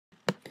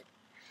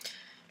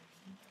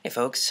Hey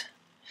folks,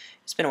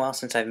 it's been a while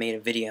since I've made a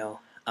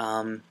video.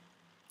 I'm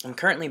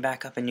currently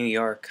back up in New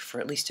York for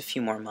at least a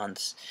few more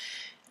months,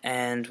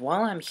 and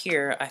while I'm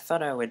here I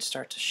thought I would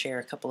start to share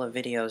a couple of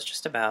videos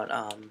just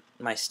about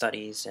my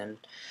studies and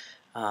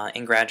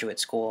in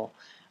graduate school.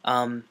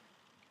 Um,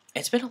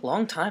 it's been a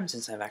long time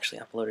since I've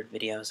actually uploaded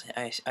videos.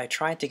 I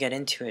tried to get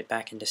into it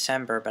back in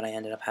December, but I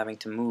ended up having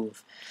to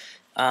move.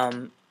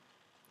 Um,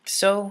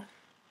 so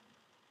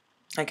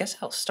I guess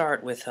I'll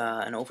start with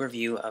an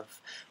overview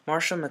of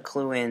Marshall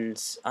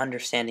McLuhan's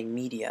Understanding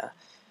Media,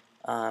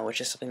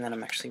 which is something that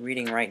I'm actually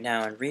reading right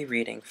now and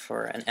rereading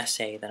for an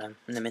essay that I'm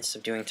in the midst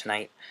of doing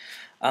tonight.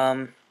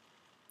 Um,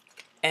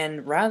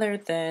 and rather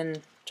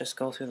than just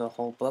go through the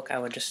whole book, I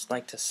would just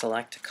like to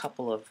select a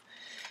couple of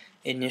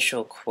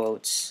initial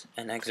quotes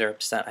and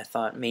excerpts that I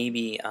thought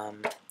maybe,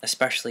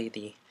 especially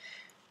the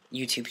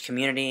YouTube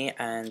community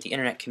and the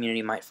internet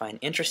community might find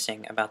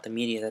interesting about the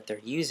media that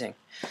they're using.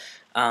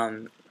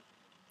 Um,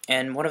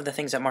 And one of the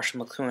things that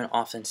Marshall McLuhan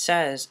often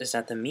says is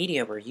that the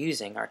media we're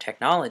using, our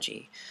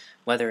technology,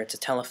 whether it's a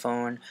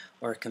telephone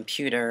or a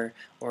computer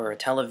or a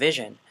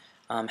television,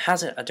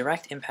 has a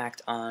direct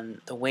impact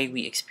on the way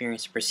we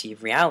experience and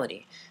perceive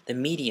reality. The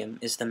medium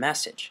is the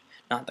message,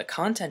 not the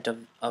content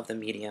of the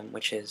medium,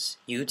 which is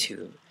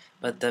YouTube,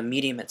 but the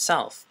medium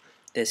itself,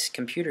 this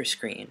computer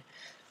screen,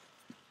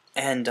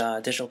 and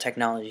digital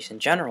technologies in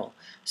general.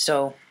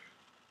 So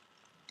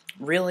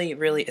really,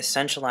 really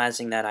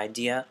essentializing that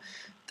idea.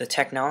 The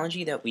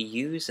technology that we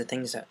use, the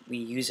things that we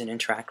use and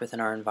interact with in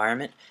our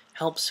environment,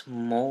 helps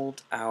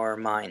mold our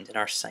mind and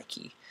our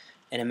psyche.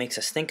 And it makes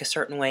us think a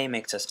certain way,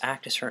 makes us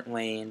act a certain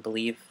way, and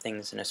believe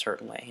things in a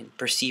certain way, and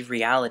perceive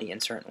reality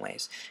in certain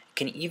ways. It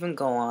can even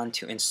go on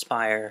to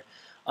inspire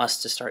us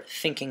to start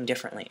thinking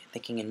differently,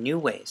 thinking in new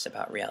ways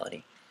about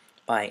reality,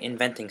 by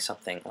inventing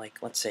something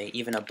like, let's say,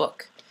 even a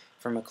book.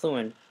 For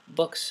McLuhan,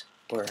 books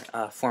were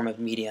a form of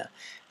media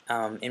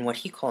in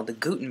what he called the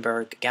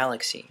Gutenberg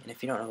galaxy. And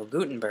if you don't know who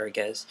Gutenberg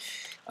is,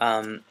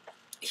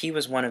 he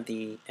was one of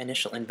the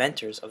initial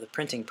inventors of the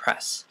printing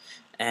press.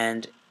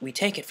 And we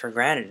take it for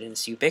granted, and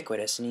it's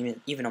ubiquitous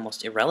and even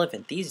almost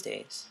irrelevant these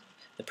days,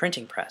 the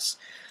printing press.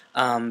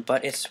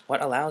 But it's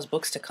what allows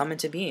books to come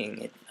into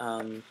being.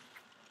 I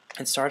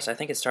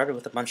think it started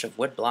with a bunch of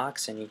wood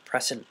blocks, and you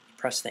press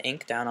the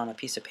ink down on a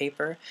piece of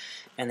paper,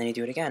 and then you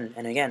do it again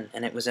and again.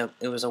 And it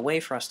was a way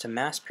for us to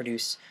mass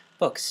produce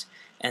books,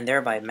 and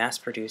thereby mass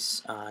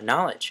produce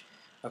knowledge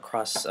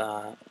across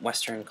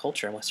Western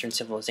culture and Western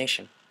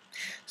civilization.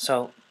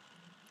 So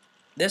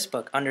this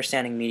book,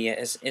 Understanding Media,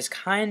 is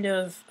kind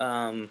of,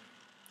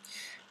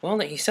 well,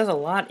 he says a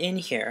lot in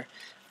here,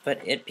 but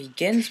it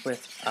begins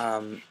with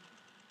an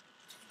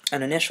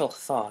initial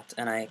thought,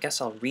 and I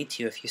guess I'll read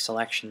to you a few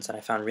selections that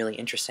I found really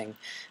interesting,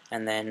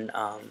 and then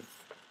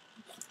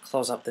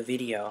close up the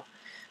video.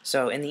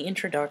 So in the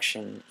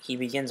introduction, he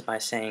begins by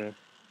saying,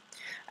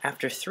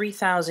 after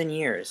 3,000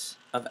 years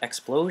of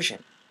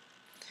explosion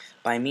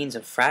by means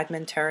of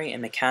fragmentary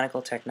and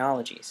mechanical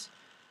technologies,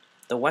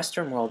 the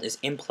Western world is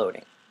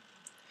imploding.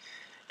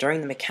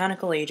 During the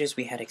mechanical ages,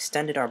 we had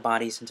extended our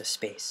bodies into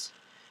space.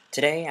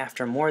 Today,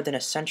 after more than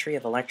a century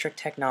of electric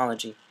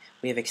technology,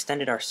 we have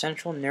extended our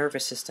central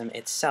nervous system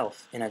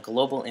itself in a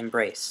global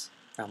embrace.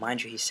 Now,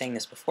 mind you, he's saying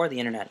this before the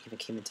internet even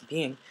came into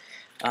being.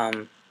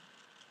 And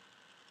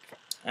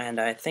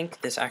I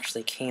think this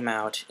actually came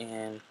out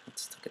in,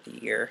 let's look at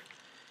the year,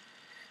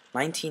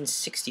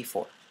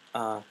 1964.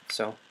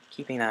 So,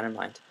 keeping that in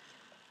mind.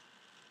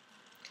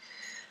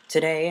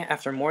 Today,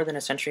 after more than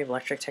a century of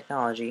electric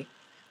technology,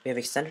 we have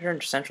extended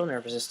our central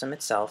nervous system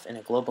itself in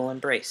a global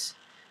embrace,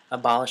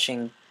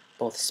 abolishing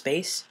both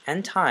space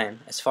and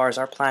time as far as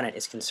our planet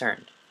is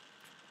concerned.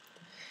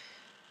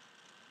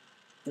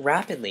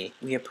 Rapidly,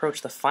 we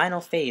approach the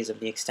final phase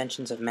of the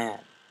extensions of man,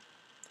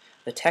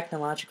 the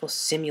technological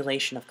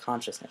simulation of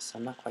consciousness.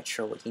 I'm not quite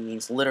sure what he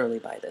means literally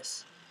by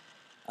this.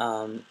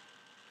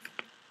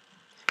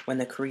 When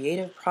the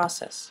creative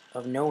process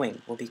of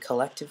knowing will be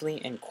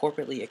collectively and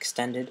corporately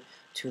extended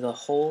to the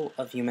whole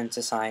of human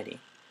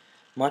society,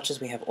 much as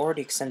we have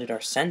already extended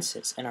our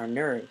senses and our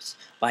nerves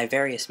by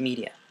various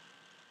media.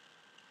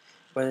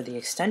 Whether the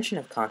extension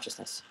of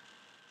consciousness,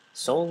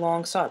 so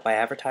long sought by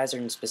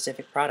advertisers and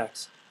specific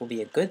products, will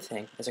be a good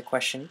thing is a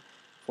question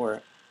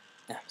that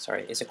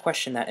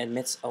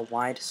admits a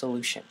wide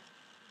solution.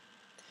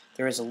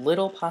 There is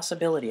little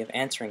possibility of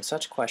answering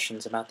such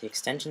questions about the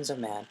extensions of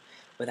man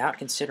without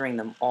considering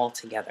them all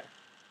together.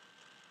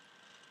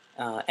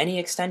 Any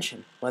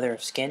extension, whether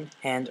of skin,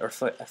 hand, or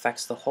foot,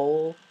 affects the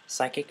whole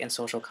psychic and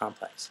social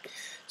complex.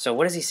 So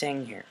what is he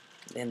saying here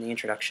in the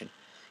introduction?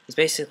 He's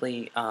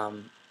basically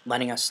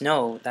letting us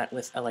know that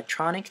with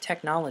electronic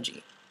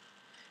technology,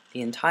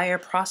 the entire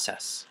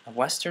process of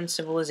Western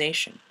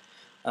civilization,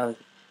 of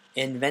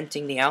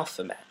inventing the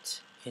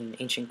alphabet in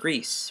ancient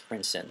Greece, for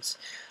instance,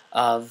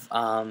 of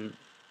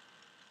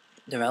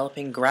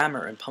developing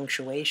grammar and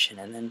punctuation,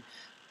 and then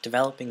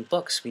developing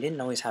books. We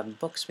didn't always have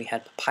books. We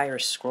had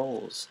papyrus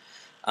scrolls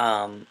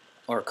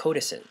or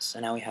codices,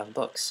 and now we have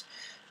books.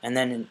 and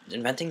then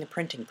inventing the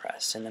printing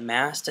press and the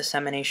mass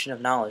dissemination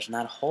of knowledge, and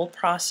that whole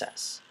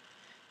process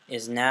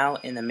is now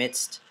in the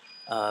midst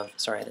of,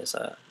 sorry, there's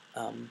a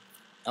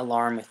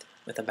alarm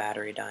with a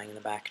battery dying in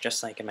the back,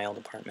 just like in my old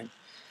apartment.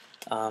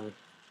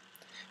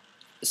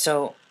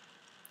 So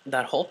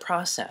that whole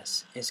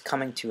process is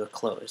coming to a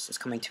close, it's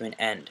coming to an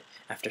end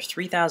after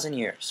 3,000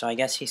 years. So I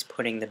guess he's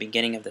putting the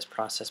beginning of this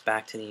process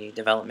back to the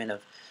development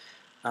of,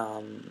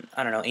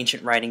 I don't know,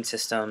 ancient writing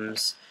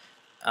systems.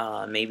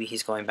 Maybe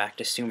he's going back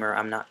to Sumer.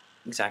 I'm not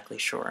exactly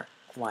sure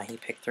why he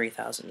picked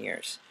 3,000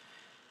 years.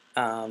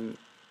 Well,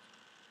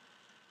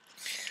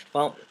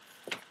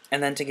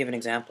 and then to give an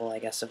example, I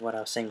guess, of what I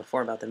was saying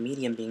before about the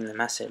medium being the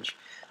message,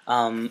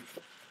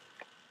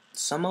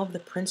 some of the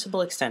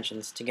principal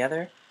extensions,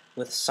 together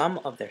with some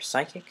of their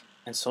psychic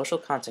and social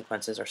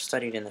consequences, are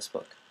studied in this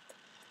book.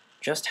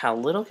 Just how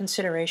little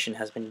consideration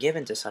has been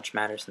given to such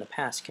matters in the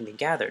past can be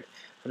gathered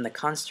from the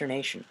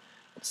consternation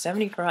that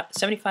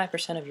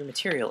 75% of your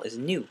material is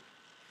new.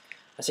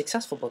 A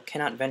successful book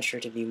cannot venture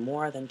to be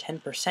more than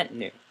 10%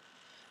 new.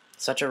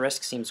 Such a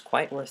risk seems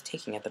quite worth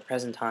taking at the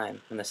present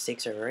time, when the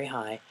stakes are very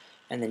high,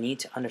 and the need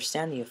to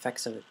understand the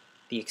effects of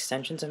the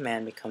extensions of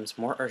man becomes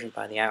more urgent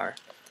by the hour.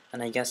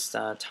 And I guess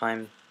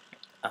time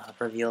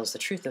reveals the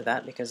truth of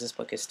that, because this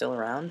book is still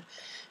around,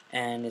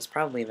 and is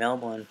probably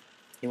available in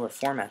newer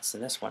formats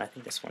than this one. I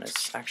think this one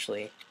is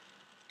actually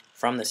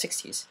from the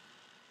 60s.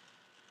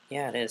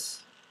 Yeah, it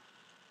is.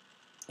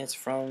 It's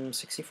from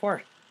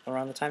 64,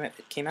 around the time it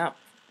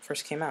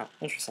first came out.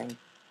 Interesting.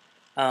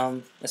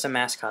 It's a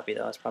mass copy,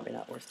 though. It's probably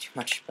not worth too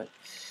much, but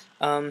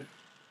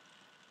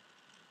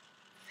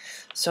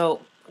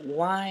so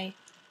why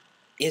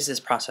is this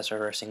process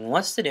reversing?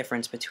 What's the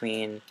difference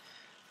between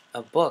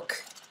a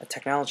book, the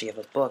technology of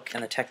a book,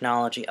 and the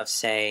technology of,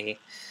 say,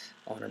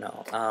 I don't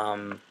know,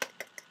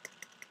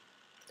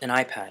 an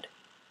iPad?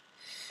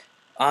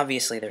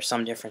 Obviously, there's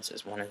some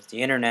differences. One is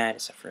the internet,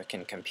 it's a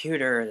freaking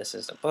computer, this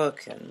is a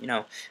book, and, you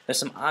know, there's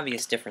some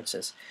obvious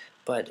differences.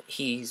 But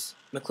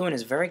McLuhan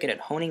is very good at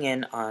honing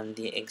in on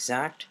the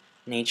exact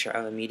nature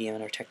of a medium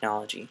or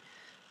technology.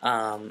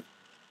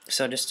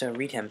 So just to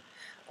read him,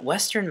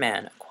 Western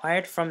man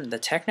acquired from the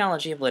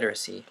technology of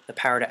literacy the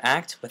power to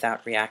act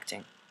without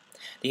reacting.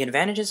 The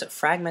advantages of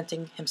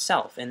fragmenting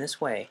himself in this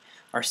way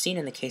are seen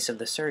in the case of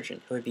the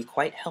surgeon, who would be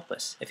quite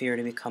helpless if he were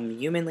to become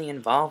humanly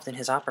involved in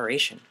his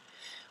operation.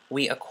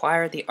 We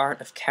acquired the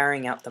art of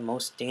carrying out the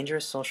most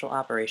dangerous social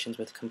operations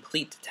with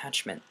complete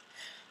detachment,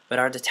 but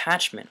our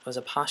detachment was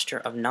a posture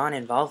of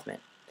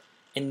non-involvement.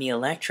 In the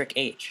electric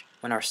age,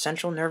 when our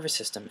central nervous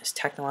system is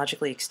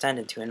technologically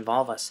extended to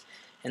involve us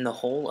in the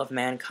whole of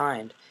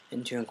mankind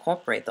and to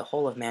incorporate the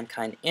whole of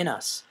mankind in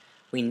us,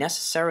 we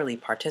necessarily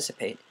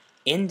participate,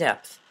 in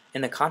depth,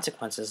 in the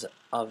consequences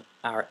of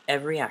our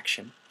every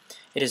action.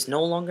 It is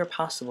no longer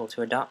possible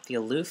to adopt the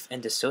aloof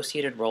and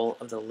dissociated role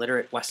of the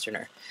literate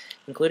Westerner,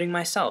 including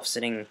myself,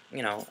 sitting,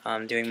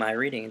 doing my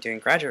reading and doing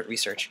graduate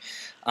research.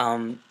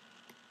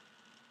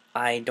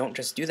 I don't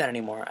just do that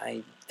anymore.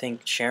 I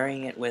think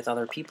sharing it with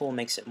other people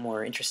makes it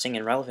more interesting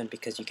and relevant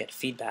because you get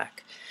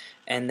feedback.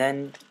 And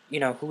then,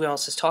 who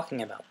else is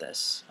talking about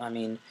this? I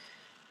mean,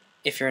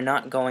 if you're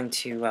not going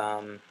to,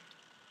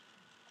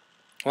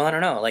 well, I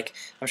don't know, like,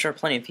 I'm sure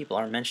plenty of people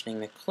are mentioning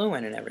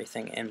McLuhan and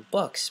everything in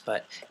books,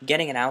 but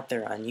getting it out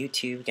there on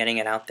YouTube, getting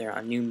it out there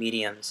on new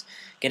mediums,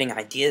 getting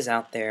ideas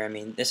out there, I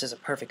mean, this is a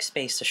perfect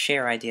space to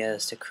share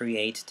ideas, to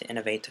create, to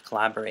innovate, to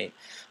collaborate.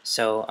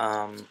 So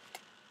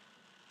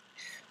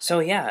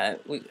yeah,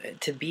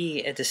 to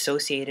be a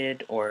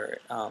dissociated or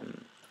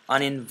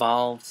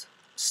uninvolved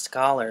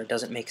scholar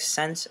doesn't make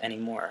sense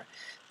anymore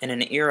in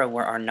an era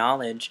where our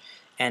knowledge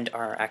and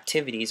our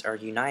activities are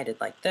united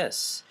like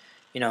this.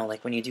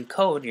 Like when you do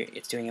code,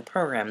 it's doing a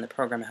program. The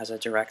program has a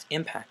direct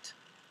impact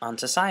on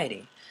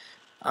society.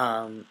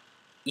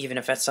 Even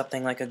if it's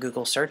something like a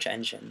Google search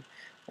engine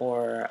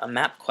or a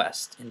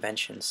MapQuest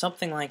invention,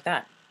 something like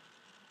that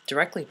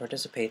directly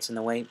participates in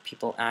the way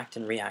people act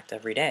and react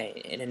every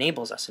day. It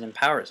enables us, it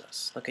empowers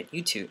us. Look at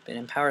YouTube, it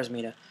empowers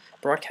me to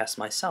broadcast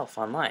myself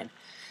online.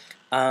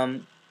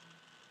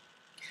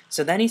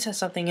 So then he says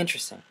something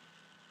interesting.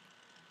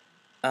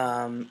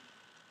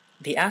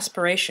 The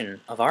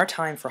aspiration of our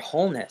time for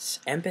wholeness,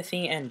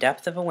 empathy, and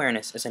depth of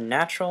awareness is a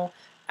natural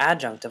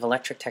adjunct of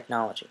electric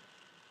technology.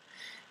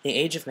 The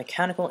age of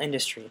mechanical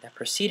industry that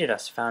preceded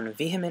us found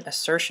vehement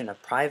assertion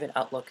of private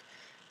outlook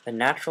the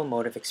natural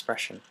mode of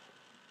expression.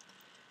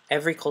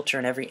 Every culture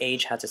in every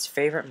age has its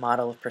favorite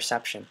model of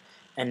perception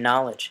and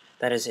knowledge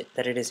that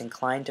it is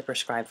inclined to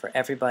prescribe for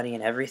everybody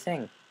and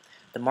everything.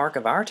 The mark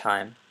of our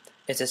time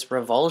is its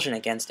revulsion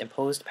against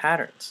imposed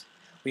patterns.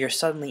 We are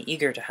suddenly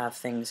eager to have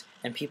things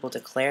and people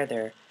declare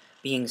their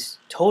beings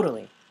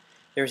totally.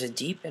 There is a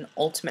deep and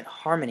ultimate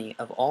harmony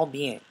of all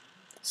being.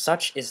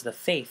 Such is the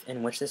faith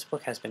in which this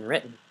book has been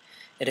written.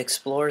 It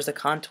explores the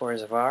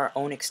contours of our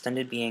own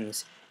extended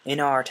beings in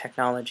our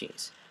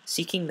technologies,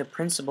 seeking the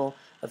principle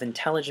of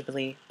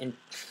intelligibility in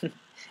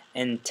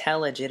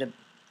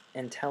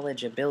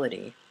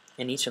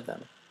each of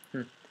them.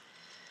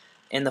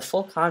 In the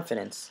full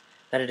confidence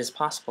that it is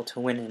possible to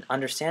win an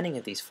understanding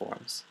of these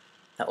forms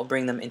that will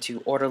bring them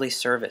into orderly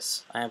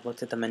service. I have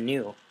looked at them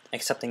anew,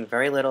 accepting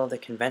very little of the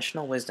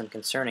conventional wisdom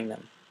concerning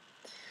them.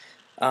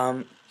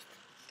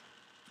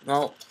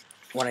 Well,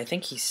 what I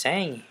think he's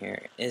saying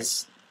here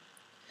is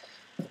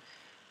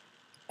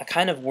a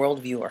kind of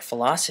worldview or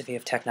philosophy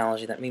of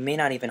technology that we may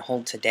not even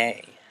hold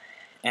today.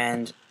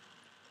 And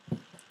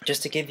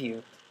just to give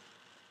you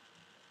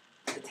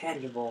a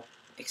tangible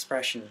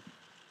expression,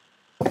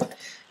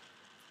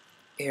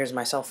 here's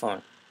my cell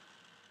phone.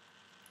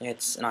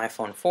 It's an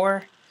iPhone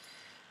 4.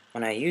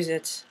 When I use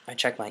it, I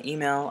check my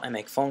email, I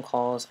make phone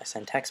calls, I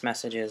send text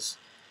messages,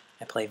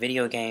 I play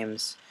video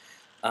games,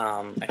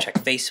 I check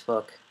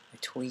Facebook, I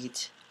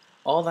tweet,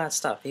 all that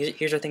stuff.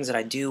 Here's the things that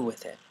I do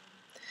with it.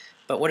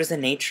 But what is the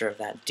nature of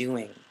that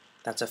doing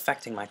that's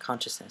affecting my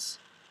consciousness?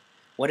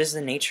 What is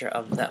the nature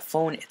of that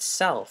phone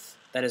itself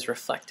that is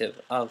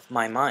reflective of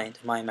my mind,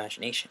 my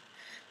imagination?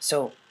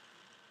 So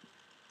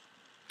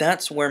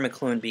that's where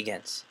McLuhan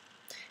begins.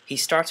 He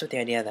starts with the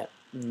idea that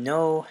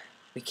no,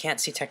 we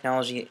can't see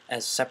technology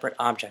as separate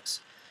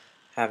objects,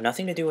 have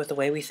nothing to do with the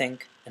way we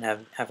think,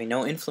 and having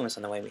no influence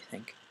on the way we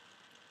think.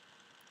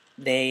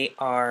 They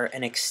are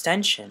an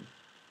extension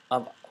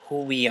of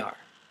who we are.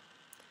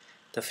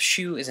 The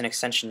shoe is an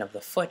extension of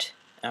the foot,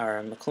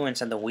 or McLuhan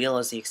said the wheel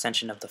is the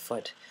extension of the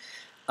foot.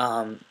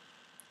 And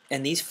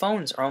these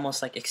phones are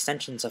almost like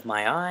extensions of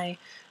my eye.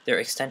 They're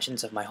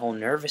extensions of my whole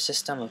nervous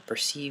system of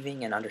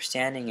perceiving and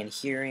understanding and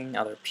hearing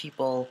other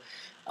people.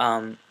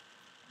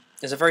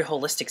 There's a very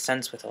holistic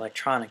sense with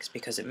electronics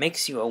because it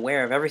makes you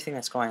aware of everything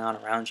that's going on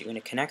around you and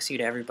it connects you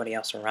to everybody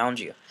else around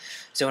you.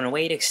 So in a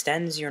way it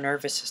extends your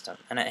nervous system.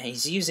 And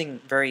he's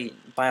using very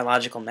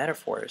biological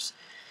metaphors,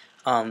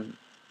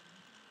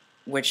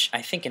 which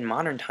I think in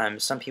modern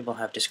times some people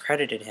have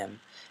discredited him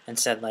and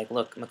said, like,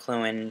 look,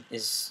 McLuhan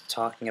is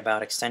talking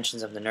about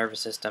extensions of the nervous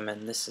system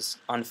and this is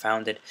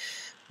unfounded.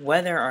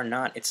 Whether or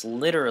not it's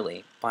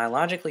literally,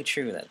 biologically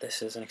true that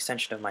this is an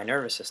extension of my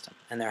nervous system,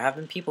 and there have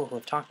been people who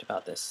have talked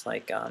about this,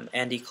 like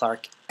Andy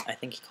Clark, I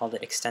think he called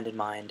it extended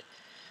mind.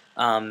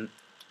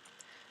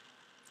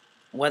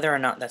 Whether or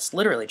not that's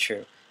literally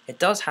true, it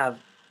does have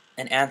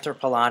an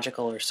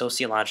anthropological or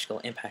sociological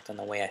impact on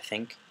the way I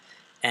think,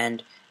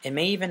 and it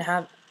may even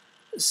have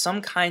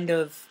some kind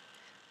of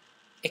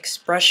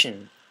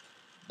expression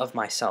of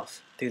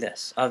myself through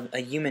this, of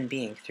a human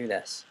being through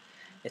this.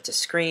 It's a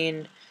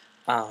screen.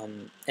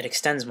 It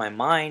extends my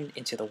mind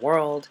into the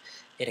world.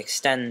 It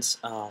extends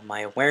my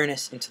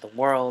awareness into the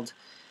world.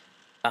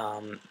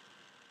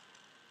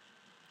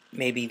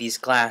 Maybe these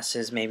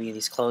glasses, maybe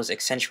these clothes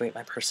accentuate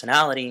my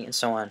personality, and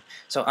so on.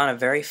 So on a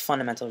very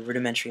fundamental,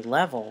 rudimentary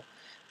level,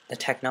 the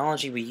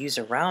technology we use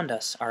around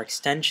us are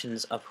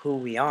extensions of who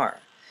we are.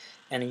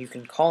 And you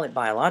can call it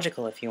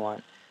biological if you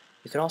want.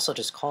 You could also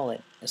just call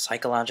it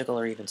psychological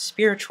or even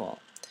spiritual.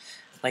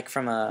 Like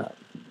from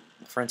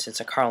for instance,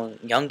 a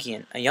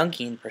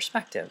Jungian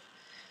perspective.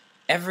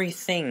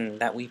 Everything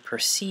that we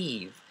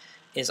perceive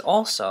is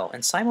also,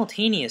 and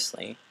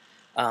simultaneously,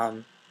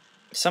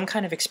 some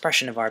kind of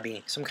expression of our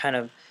being, some kind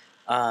of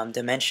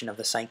dimension of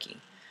the psyche.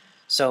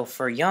 So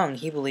for Jung,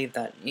 he believed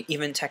that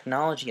even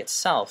technology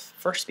itself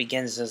first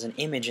begins as an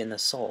image in the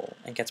soul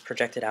and gets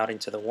projected out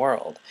into the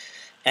world.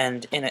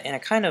 And in a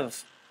kind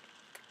of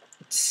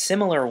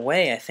similar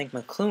way, I think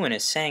McLuhan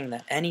is saying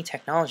that any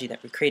technology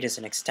that we create is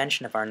an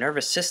extension of our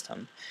nervous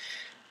system.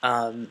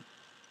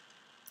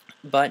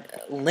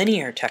 But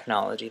linear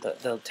technology,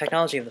 the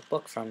technology of the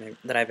book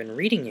that I've been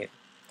reading you,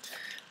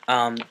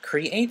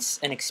 creates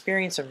an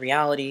experience of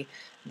reality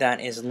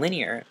that is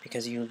linear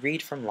because you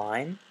read from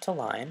line to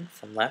line,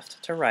 from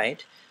left to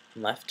right,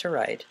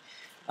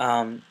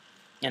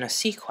 in a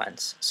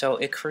sequence. So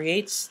it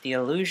creates the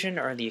illusion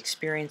or the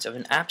experience of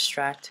an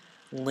abstract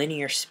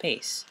linear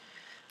space.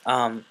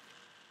 And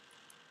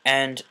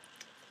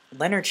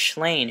Leonard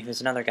Schlein,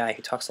 who's another guy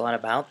who talks a lot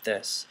about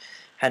this,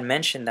 had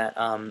mentioned that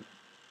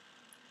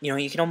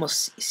you can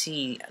almost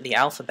see the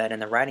alphabet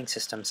and the writing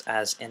systems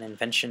as an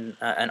invention,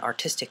 an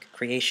artistic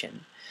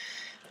creation.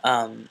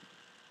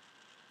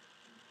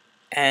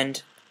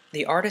 And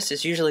the artist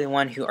is usually the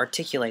one who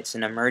articulates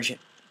an emergent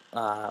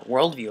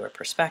worldview or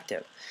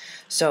perspective.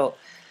 So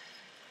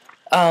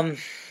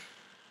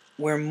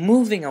we're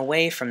moving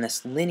away from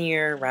this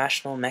linear,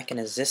 rational,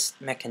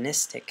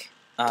 mechanistic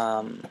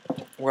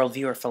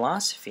worldview or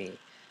philosophy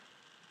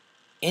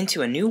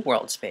into a new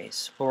world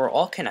space where we're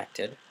all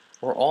connected,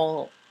 we're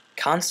all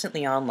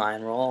constantly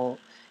online, we're all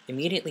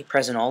immediately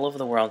present all over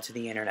the world to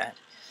the internet.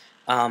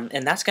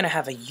 And that's going to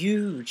have a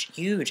huge,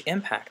 huge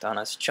impact on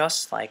us,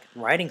 just like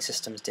writing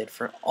systems did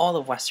for all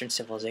of Western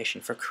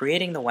civilization, for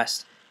creating the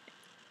West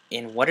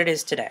in what it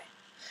is today.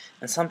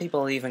 And some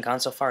people have even gone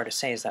so far to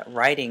say is that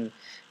writing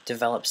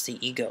develops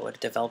the ego, it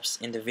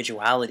develops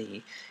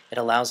individuality, it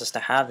allows us to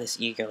have this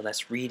ego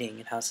that's reading,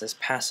 it has this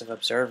passive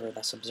observer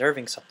that's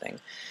observing something.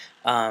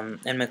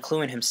 And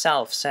McLuhan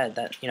himself said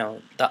that,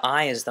 the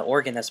eye is the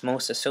organ that's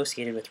most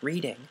associated with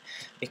reading,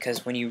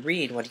 because when you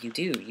read, what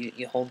do?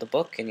 You hold the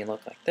book and you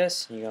look like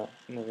this, and you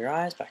move your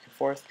eyes back and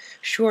forth.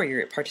 Sure,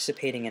 you're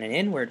participating in an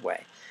inward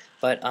way,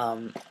 But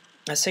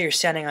let's say you're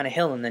standing on a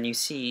hill and then you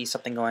see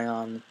something going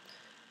on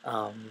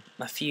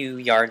a few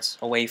yards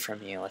away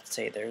from you. Let's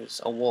say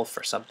there's a wolf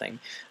or something.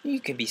 You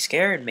could be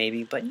scared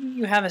maybe, but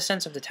you have a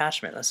sense of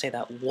detachment. Let's say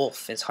that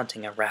wolf is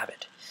hunting a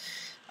rabbit.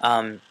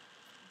 Um,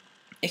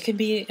 it can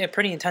be a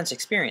pretty intense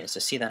experience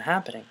to see that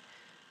happening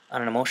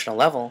on an emotional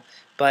level,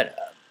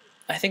 but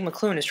I think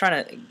McLuhan is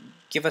trying to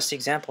give us the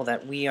example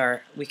that we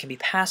can be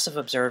passive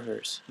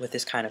observers with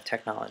this kind of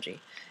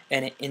technology,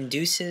 and it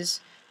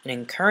induces and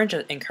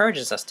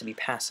encourages us to be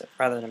passive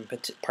rather than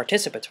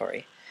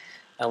participatory.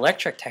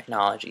 Electric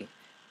technology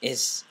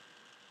is,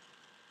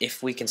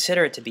 if we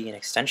consider it to be an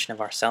extension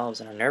of ourselves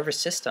and our nervous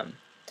system,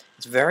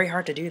 it's very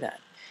hard to do that.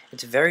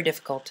 It's very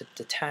difficult to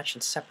detach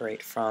and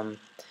separate from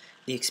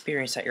the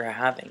experience that you're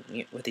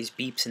having with these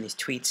beeps and these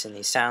tweets and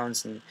these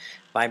sounds and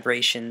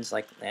vibrations,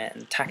 like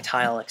and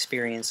tactile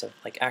experience of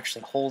like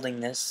actually holding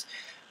this.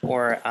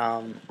 Or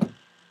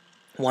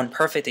one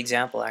perfect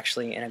example,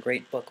 actually, in a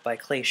great book by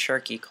Clay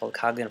Shirky called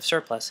Cognitive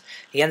Surplus,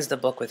 he ends the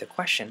book with a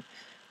question: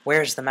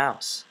 where's the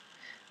mouse?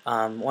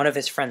 One of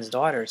his friend's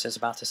daughters is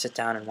about to sit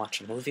down and watch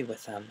a movie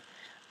with them,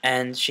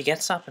 and she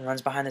gets up and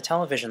runs behind the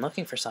television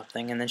looking for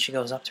something, and then she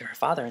goes up to her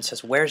father and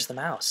says, "Where's the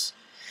mouse?"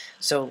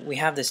 So we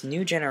have this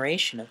new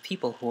generation of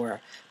people who are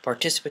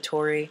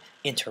participatory,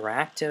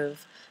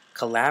 interactive,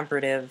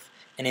 collaborative,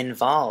 and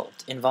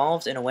involved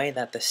in a way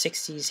that the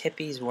 60s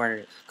hippies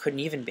couldn't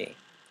even be.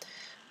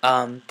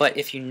 But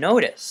if you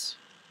notice,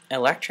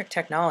 electric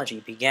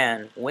technology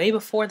began way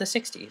before the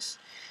 60s.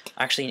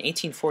 Actually, in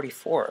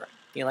 1844,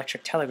 the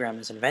electric telegram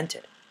is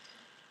invented.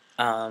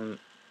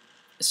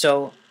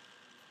 So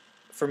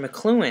for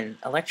McLuhan,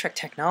 electric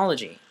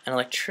technology and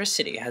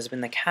electricity has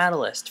been the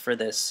catalyst for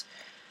this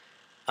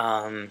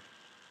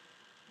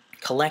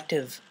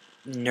collective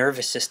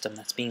nervous system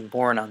that's being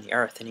born on the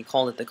earth, and he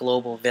called it the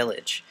global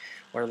village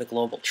or the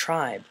global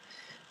tribe.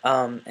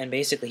 And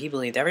basically he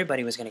believed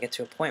everybody was going to get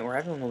to a point where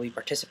everyone will be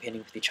participating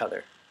with each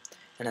other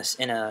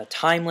in a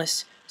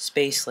timeless,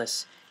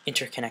 spaceless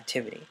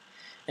interconnectivity.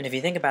 And if you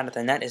think about it,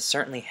 the net is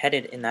certainly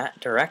headed in that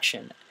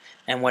direction.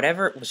 And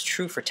whatever was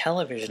true for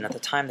television at the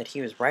time that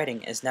he was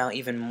writing is now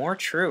even more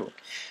true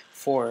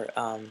for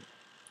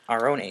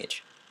our own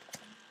age.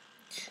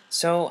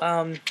 So,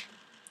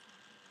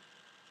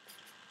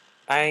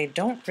 I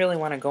don't really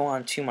want to go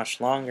on too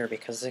much longer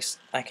because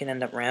I can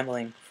end up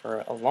rambling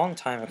for a long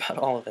time about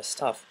all of this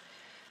stuff.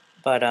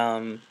 But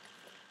I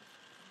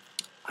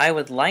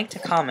would like to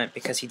comment,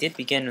 because he did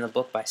begin in the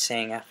book by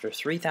saying after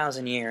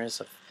 3,000 years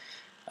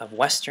of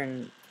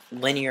Western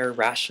linear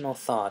rational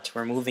thought,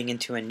 we're moving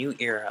into a new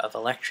era of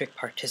electric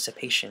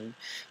participation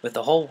with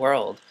the whole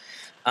world.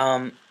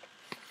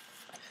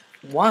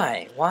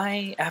 Why?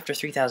 Why, after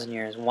 3,000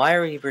 years, why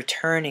are we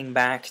returning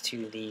back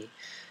to the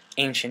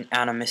ancient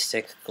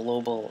animistic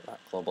not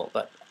global,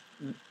 but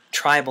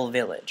tribal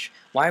village?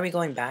 Why are we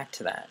going back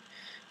to that?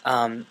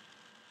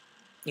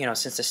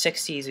 Since the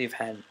 60s, we've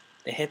had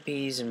the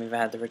hippies, and we've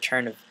had the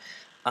return of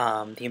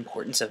the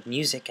importance of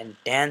music and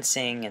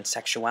dancing and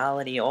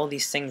sexuality, all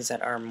these things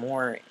that are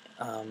more,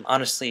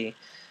 honestly,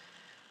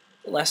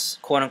 less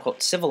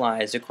quote-unquote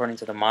civilized according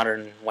to the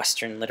modern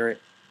Western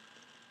literate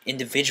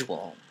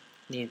individual,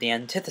 the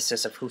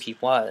antithesis of who he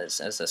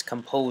was as this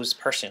composed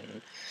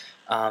person.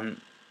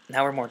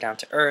 Now we're more down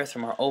to earth,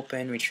 we're more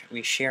open,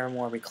 we share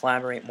more, we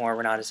collaborate more,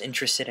 we're not as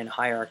interested in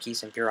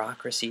hierarchies and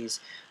bureaucracies.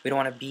 We don't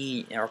want to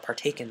be or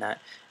partake in that.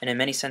 And in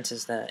many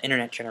senses, the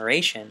internet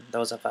generation,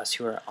 those of us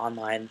who are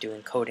online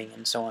doing coding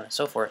and so on and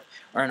so forth,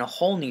 are in a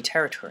whole new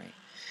territory.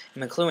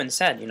 And McLuhan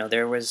said,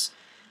 there was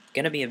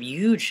going to be a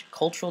huge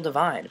cultural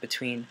divide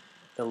between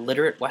the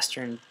literate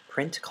Western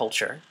print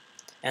culture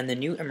and the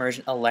new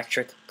emergent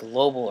electric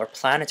global or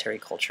planetary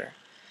culture.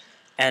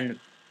 And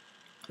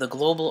the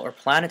global or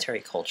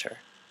planetary culture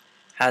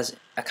has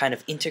a kind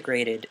of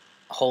integrated,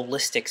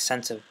 holistic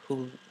sense of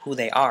who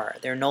they are.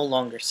 They're no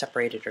longer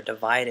separated or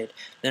divided.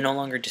 They're no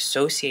longer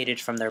dissociated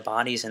from their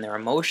bodies and their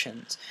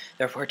emotions.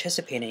 They're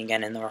participating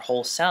again in their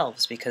whole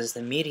selves because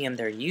the medium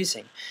they're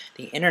using,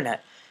 the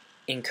internet,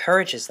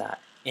 encourages that,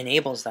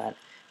 enables that,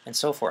 and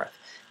so forth.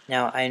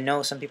 Now, I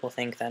know some people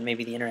think that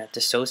maybe the internet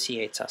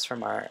dissociates us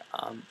from our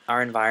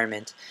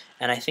environment,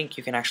 and I think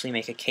you can actually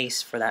make a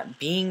case for that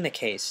being the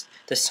case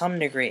to some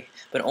degree,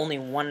 but only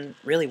one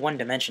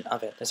dimension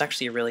of it. There's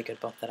actually a really good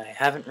book that I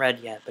haven't read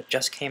yet, but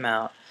just came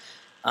out,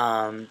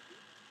 and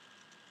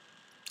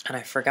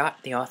I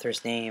forgot the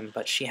author's name,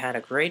 but she had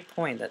a great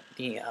point that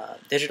the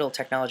digital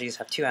technologies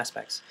have two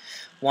aspects.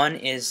 One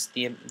is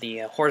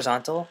the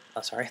horizontal,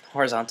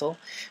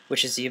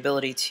 which is the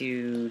ability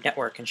to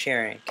network and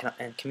share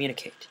and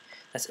communicate.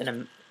 That's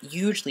a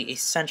hugely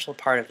essential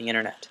part of the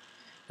internet,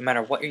 no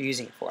matter what you're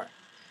using it for.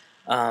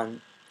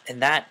 And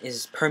that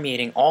is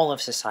permeating all of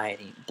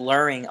society,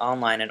 blurring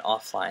online and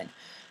offline.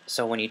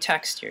 So when you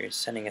text, you're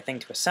sending a thing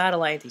to a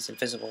satellite, these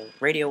invisible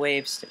radio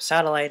waves to a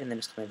satellite, and then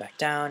it's coming back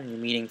down, and you're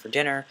meeting for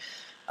dinner.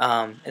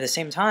 At the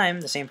same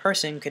time, the same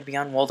person could be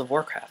on World of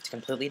Warcraft,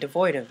 completely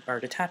devoid of or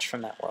detached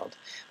from that world.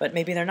 But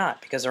maybe they're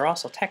not, because they're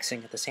also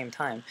texting at the same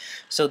time.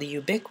 So the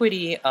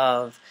ubiquity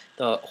of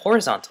the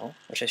horizontal,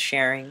 which is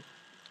sharing,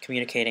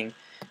 communicating,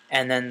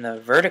 and then the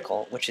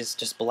vertical, which is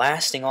just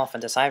blasting off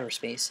into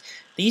cyberspace,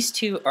 these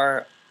two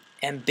are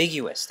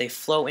ambiguous. They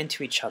flow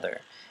into each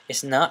other.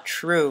 It's not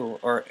true,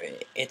 or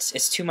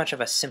it's too much of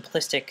a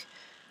simplistic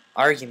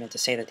argument to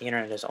say that the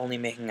internet is only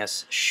making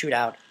us shoot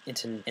out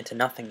into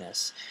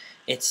nothingness.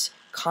 It's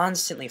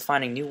constantly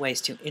finding new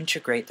ways to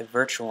integrate the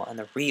virtual and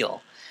the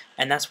real,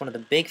 and that's one of the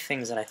big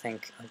things that I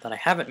think that I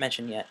haven't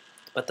mentioned yet.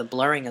 But the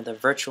blurring of the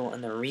virtual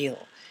and the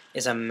real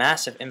is a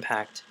massive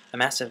impact, a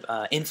massive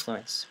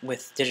influence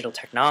with digital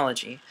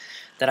technology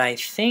that I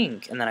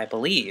think and that I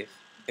believe,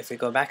 if we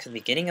go back to the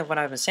beginning of what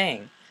I've been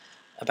saying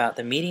about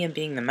the medium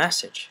being the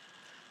message,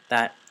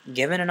 that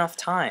given enough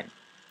time,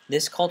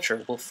 this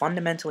culture will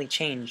fundamentally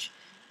change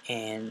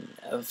in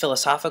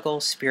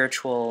philosophical,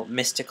 spiritual,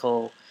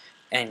 mystical,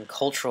 and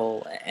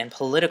cultural and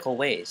political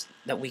ways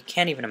that we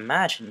can't even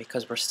imagine,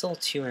 because we're still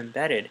too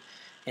embedded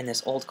in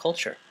this old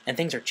culture, and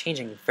things are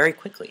changing very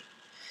quickly.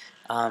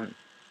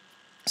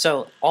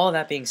 So all of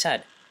that being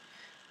said,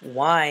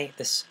 why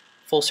this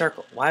full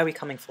circle? Why are we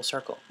coming full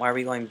circle? Why are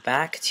we going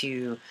back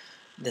to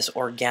this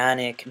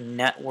organic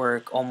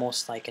network,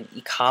 almost like an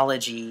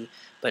ecology,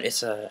 but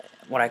it's a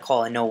what I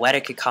call a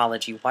noetic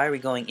ecology? Why are we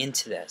going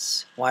into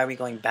this? Why are we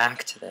going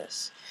back to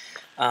this?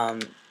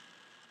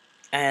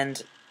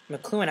 And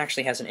McLuhan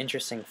actually has an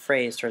interesting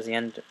phrase towards the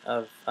end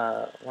of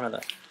one of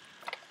the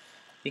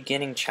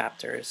beginning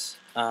chapters,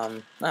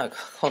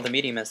 called "The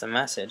Medium as the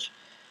Message."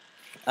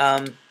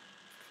 Now,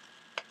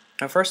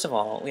 first of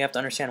all, we have to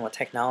understand what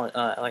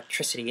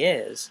electricity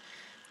is,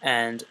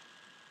 and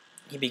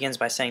he begins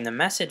by saying the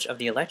message of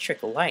the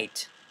electric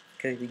light,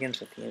 because he begins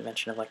with the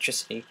invention of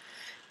electricity,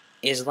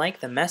 is like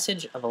the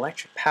message of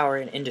electric power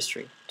in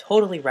industry,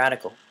 totally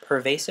radical,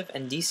 pervasive,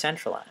 and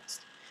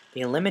decentralized.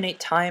 They eliminate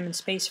time and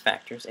space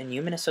factors in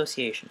human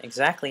association,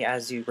 exactly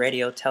as do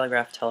radio,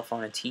 telegraph,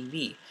 telephone, and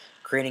TV,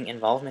 creating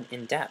involvement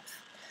in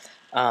depth.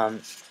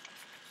 And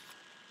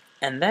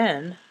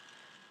then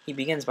he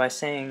begins by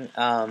saying,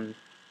 alright,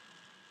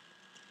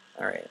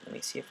 let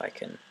me see if I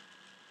can...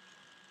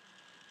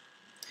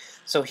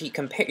 So he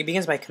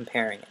begins by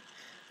comparing it.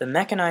 The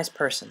mechanized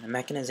person, the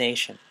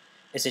mechanization,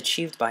 is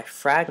achieved by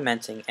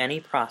fragmenting any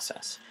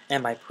process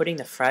and by putting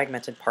the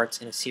fragmented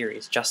parts in a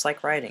series, just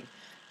like writing.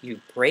 You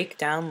break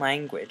down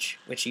language,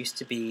 which used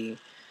to be,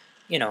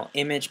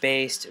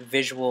 image-based,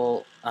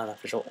 visual,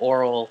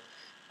 oral,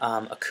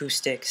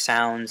 acoustic,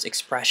 sounds,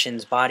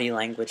 expressions, body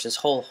language, this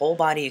whole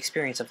body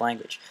experience of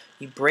language.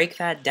 You break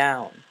that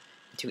down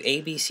into A,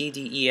 B, C,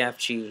 D, E, F,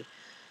 G,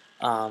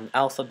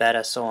 alpha,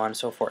 beta, so on and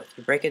so forth.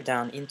 You break it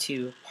down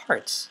into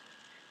parts,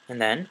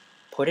 and then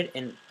put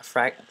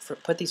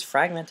these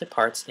fragmented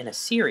parts in a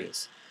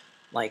series,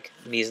 like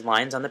these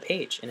lines on the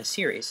page in a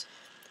series.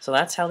 So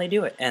that's how they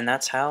do it, and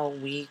that's how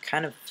we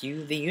kind of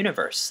view the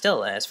universe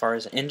still, as far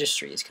as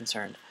industry is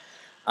concerned.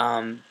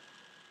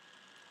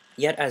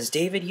 Yet, as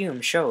David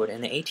Hume showed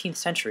in the 18th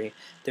century,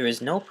 there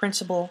is no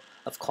principle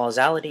of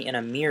causality in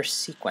a mere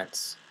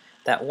sequence.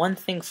 That one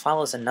thing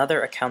follows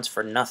another accounts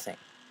for nothing.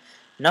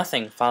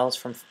 Nothing follows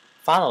from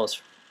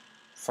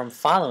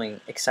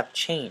following except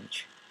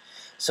change.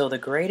 So the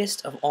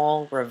greatest of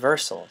all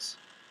reversals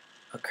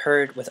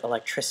occurred with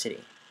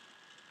electricity.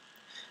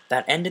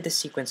 That ended the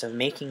sequence of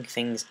making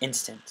things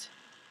instant.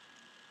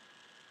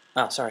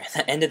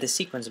 That ended the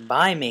sequence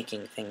by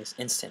making things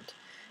instant.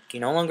 You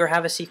no longer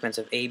have a sequence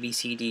of A, B,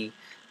 C, D.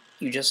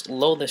 You just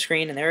load the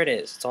screen and there it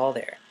is. It's all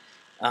there.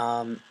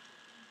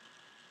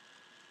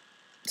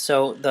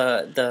 So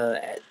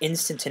the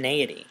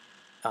instantaneity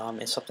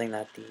is something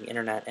that the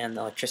internet and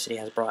electricity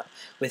has brought.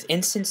 With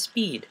instant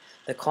speed,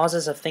 the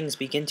causes of things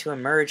begin to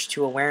emerge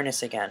to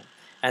awareness again,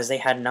 as they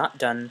had not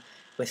done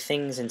with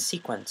things in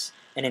sequence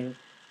and in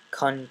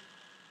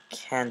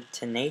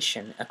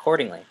concatenation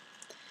accordingly.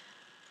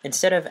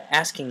 Instead of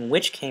asking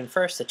which came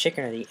first, the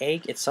chicken or the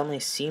egg, it suddenly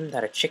seemed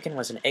that a chicken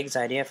was an egg's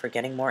idea for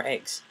getting more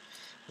eggs.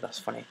 That's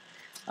funny.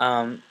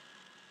 And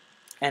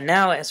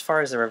now, as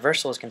far as the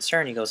reversal is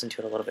concerned, he goes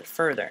into it a little bit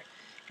further.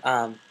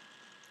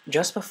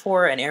 Just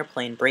before an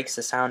airplane breaks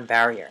the sound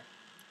barrier,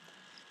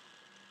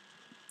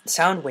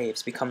 sound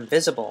waves become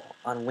visible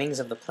on wings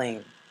of the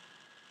plane.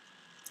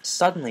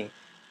 Suddenly,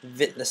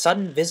 the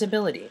sudden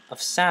visibility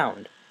of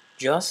sound,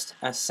 just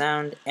as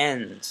sound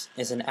ends,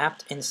 is an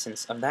apt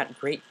instance of that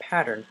great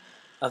pattern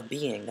of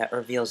being that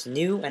reveals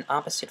new and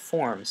opposite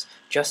forms,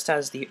 just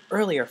as the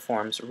earlier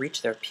forms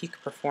reach their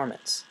peak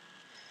performance.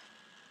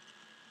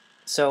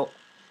 So,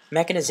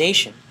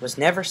 mechanization was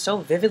never so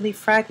vividly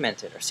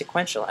fragmented or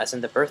sequential as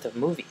in the birth of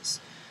movies.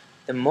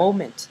 The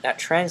moment that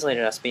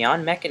translated us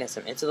beyond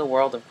mechanism into the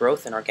world of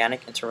growth and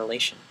organic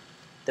interrelation.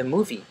 The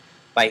movie,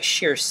 by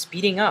sheer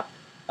speeding up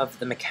of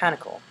the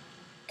mechanical,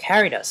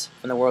 carried us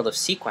from the world of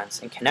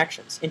sequence and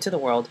connections into the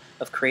world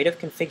of creative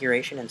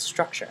configuration and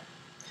structure.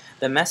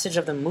 The message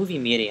of the movie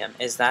medium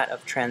is that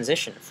of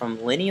transition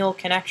from lineal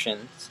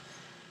connections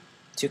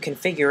to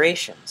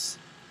configurations.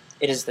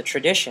 It is the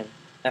tradition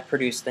that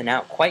produced the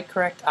now quite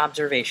correct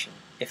observation.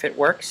 If it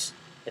works,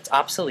 it's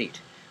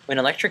obsolete. When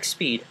electric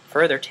speed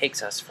further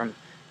takes us from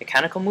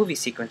mechanical movie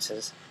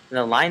sequences, and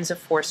the lines of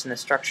force in the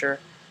structure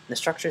and the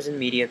structures in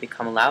media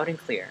become loud and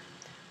clear,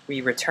 we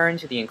return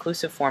to the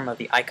inclusive form of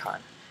the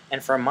icon.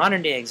 And for a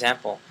modern-day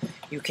example,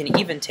 you can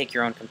even take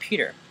your own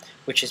computer,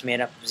 which is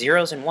made up of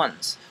zeros and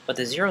ones. But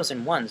the zeros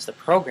and ones, the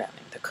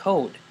programming, the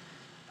code,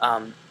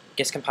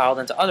 gets compiled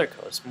into other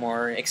codes,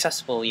 more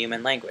accessible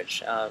human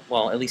language,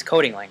 well, at least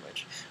coding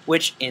language,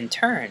 which in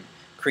turn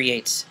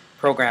creates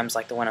programs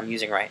like the one I'm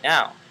using right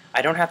now.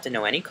 I don't have to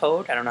know any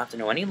code, I don't have to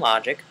know any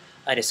logic,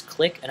 I just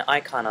click an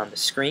icon on the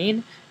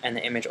screen and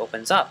the image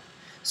opens up.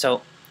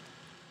 So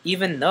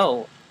even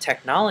though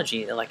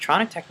technology,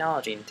 electronic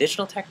technology, and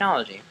digital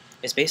technology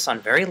is based on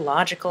very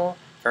logical,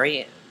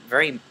 very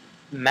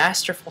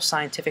masterful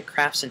scientific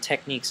crafts and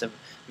techniques of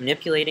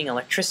manipulating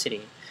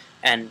electricity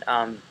and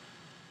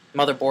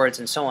motherboards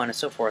and so on and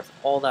so forth,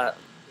 all that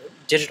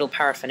digital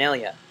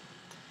paraphernalia,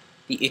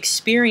 the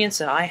experience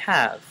that I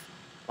have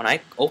when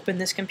I open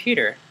this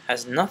computer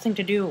has nothing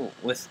to do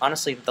with,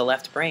 honestly, the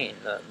left brain,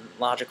 the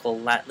logical,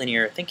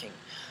 linear thinking.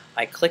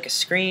 I click a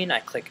screen, I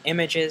click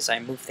images, I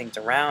move things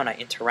around, I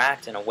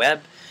interact in a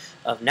web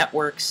of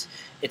networks.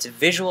 It's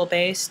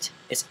visual-based,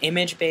 it's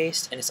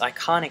image-based, and it's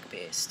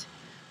iconic-based.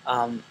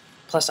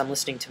 Plus, I'm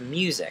listening to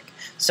music.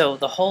 So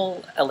the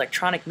whole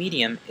electronic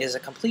medium is a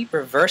complete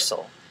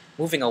reversal,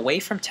 moving away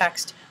from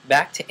text,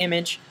 back to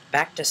image,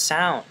 back to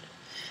sound.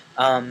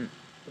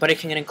 But it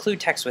can include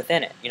text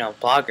within it. You know,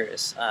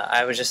 bloggers.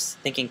 I was just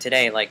thinking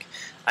today, like,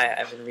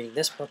 I've been reading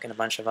this book and a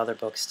bunch of other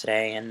books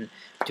today and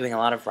doing a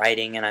lot of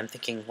writing, and I'm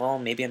thinking, well,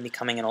 maybe I'm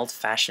becoming an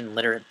old-fashioned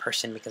literate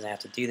person because I have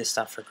to do this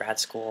stuff for grad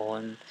school,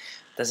 and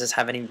does this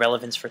have any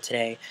relevance for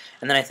today?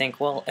 And then I think,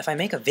 well, if I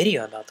make a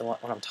video about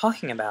what I'm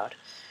talking about,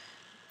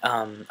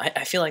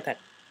 I feel like that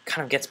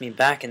kind of gets me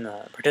back in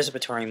the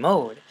participatory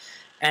mode.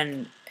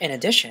 And in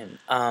addition,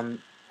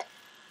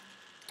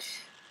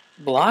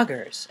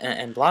 bloggers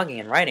and blogging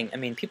and writing, I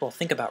mean, people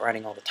think about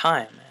writing all the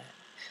time.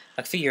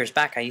 A few years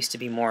back, I used to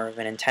be more of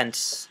an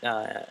intense,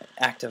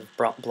 active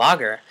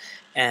blogger,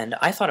 and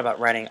I thought about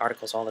writing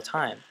articles all the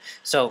time.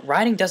 So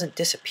writing doesn't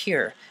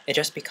disappear, it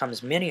just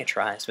becomes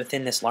miniaturized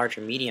within this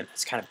larger medium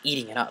that's kind of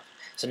eating it up.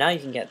 So now you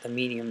can get the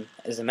medium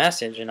as a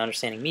message and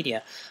understanding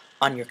media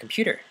on your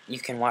computer. You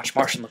can watch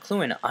Marshall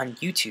McLuhan on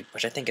YouTube,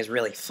 which I think is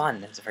really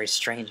fun. It's a very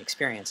strange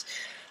experience.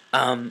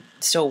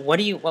 So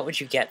what would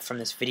you get from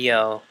this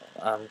video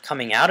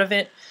coming out of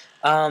it?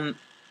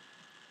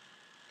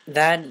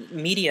 That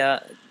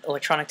media,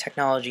 electronic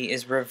technology,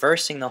 is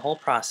reversing the whole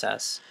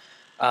process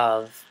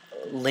of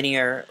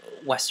linear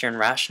Western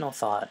rational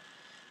thought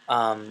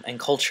and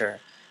culture,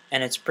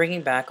 and it's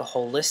bringing back a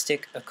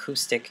holistic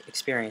acoustic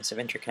experience of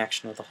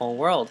interconnection with the whole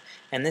world.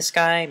 And this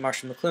guy,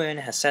 Marshall McLuhan,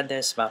 has said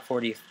this about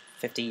 40,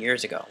 50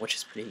 years ago, which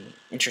is pretty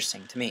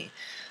interesting to me.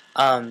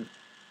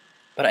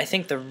 But I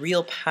think the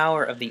real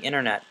power of the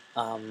internet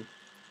can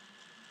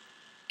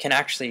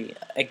actually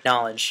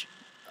acknowledge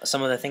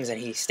some of the things that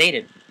he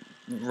stated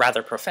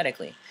rather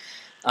prophetically.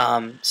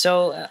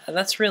 So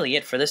that's really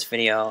it for this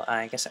video.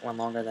 I guess it went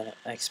longer than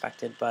I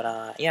expected,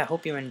 but yeah, I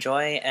hope you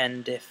enjoy,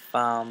 and if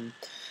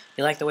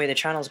you like the way the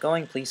channel is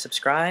going, please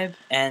subscribe,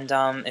 and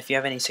if you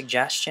have any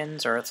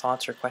suggestions or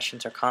thoughts or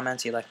questions or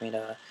comments you'd like me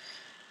to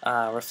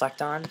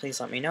reflect on, please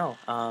let me know.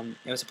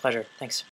 It was a pleasure. Thanks.